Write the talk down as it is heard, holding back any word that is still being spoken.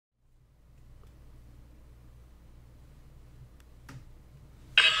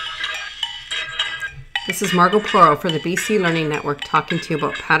This is Margot Ploro for the BC Learning Network talking to you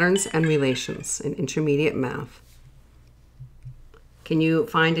about patterns and relations in intermediate math. Can you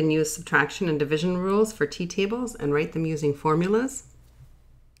find and use subtraction and division rules for t-tables and write them using formulas?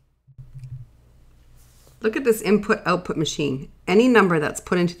 Look at this input-output machine. Any number that's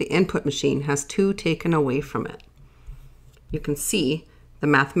put into the input machine has 2 taken away from it. You can see the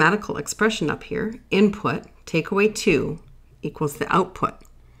mathematical expression up here. Input, take away 2, equals the output.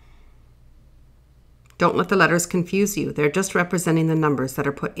 Don't let the letters confuse you. They're just representing the numbers that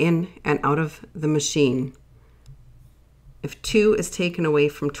are put in and out of the machine. If 2 is taken away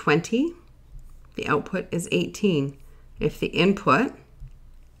from 20, the output is 18. If the input,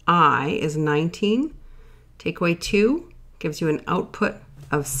 I, is 19, take away 2 gives you an output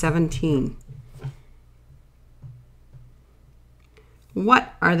of 17.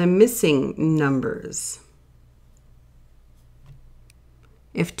 What are the missing numbers?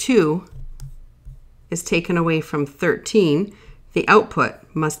 If 2 is taken away from 13, the output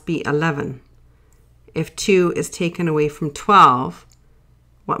must be 11. If 2 is taken away from 12,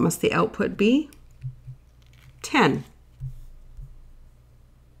 what must the output be? 10.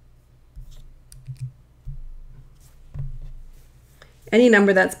 Any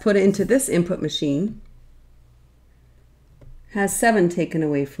number that's put into this input machine has 7 taken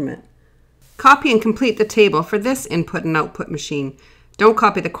away from it. Copy and complete the table for this input and output machine. Don't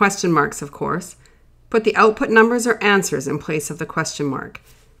copy the question marks, of course. Put the output numbers or answers in place of the question mark.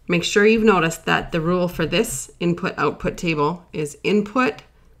 Make sure you've noticed that the rule for this input-output table is input,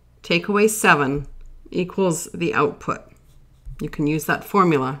 take away 7, equals the output. You can use that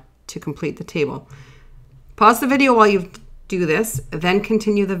formula to complete the table. Pause the video while you do this, then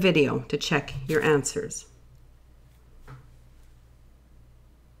continue the video to check your answers.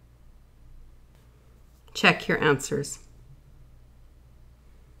 Check your answers.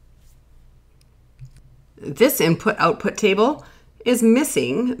 This input-output table is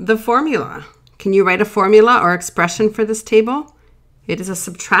missing the formula. Can you write a formula or expression for this table? It is a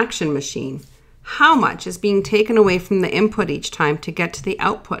subtraction machine. How much is being taken away from the input each time to get to the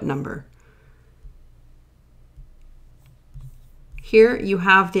output number? Here you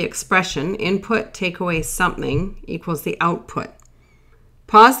have the expression input take away something equals the output.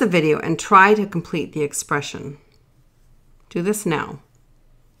 Pause the video and try to complete the expression. Do this now.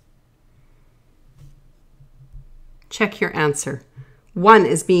 Check your answer. 1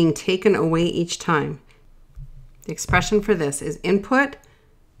 is being taken away each time. The expression for this is input,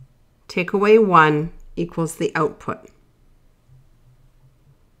 take away 1 equals the output.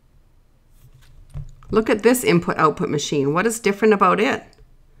 Look at this input-output machine. What is different about it?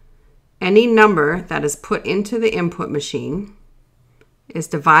 Any number that is put into the input machine is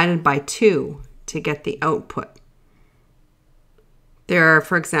divided by 2 to get the output. There are,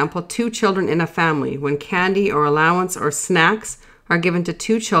 for example, 2 children in a family. When candy or allowance or snacks are given to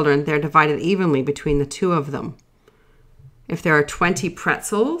 2 children, they're divided evenly between the 2 of them. If there are 20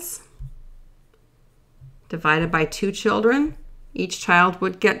 pretzels divided by 2 children, each child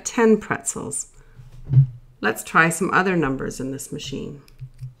would get 10 pretzels. Let's try some other numbers in this machine.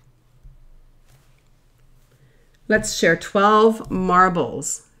 Let's share 12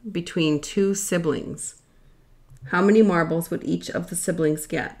 marbles between 2 siblings. How many marbles would each of the siblings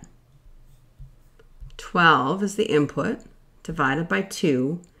get? 12 is the input, divided by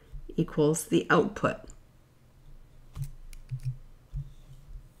 2 equals the output.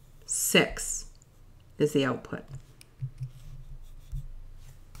 6 is the output.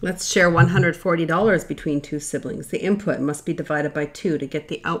 Let's share $140 between 2 siblings. The input must be divided by 2 to get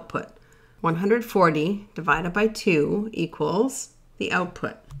the output. 140 divided by 2 equals the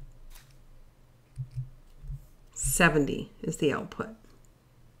output. 70 is the output.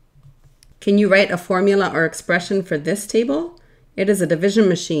 Can you write a formula or expression for this table? It is a division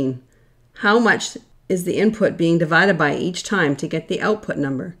machine. How much is the input being divided by each time to get the output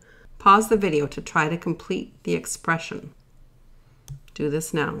number? Pause the video to try to complete the expression. Do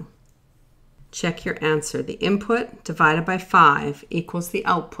this now. Check your answer. The input divided by 5 equals the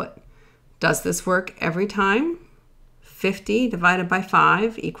output. Does this work every time? 50 divided by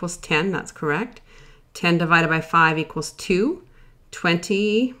 5 equals 10. That's correct. 10 divided by 5 equals 2.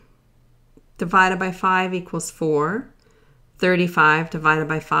 20 divided by 5 equals 4. 35 divided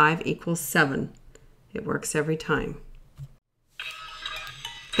by 5 equals 7. It works every time.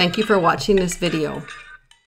 Thank you for watching this video.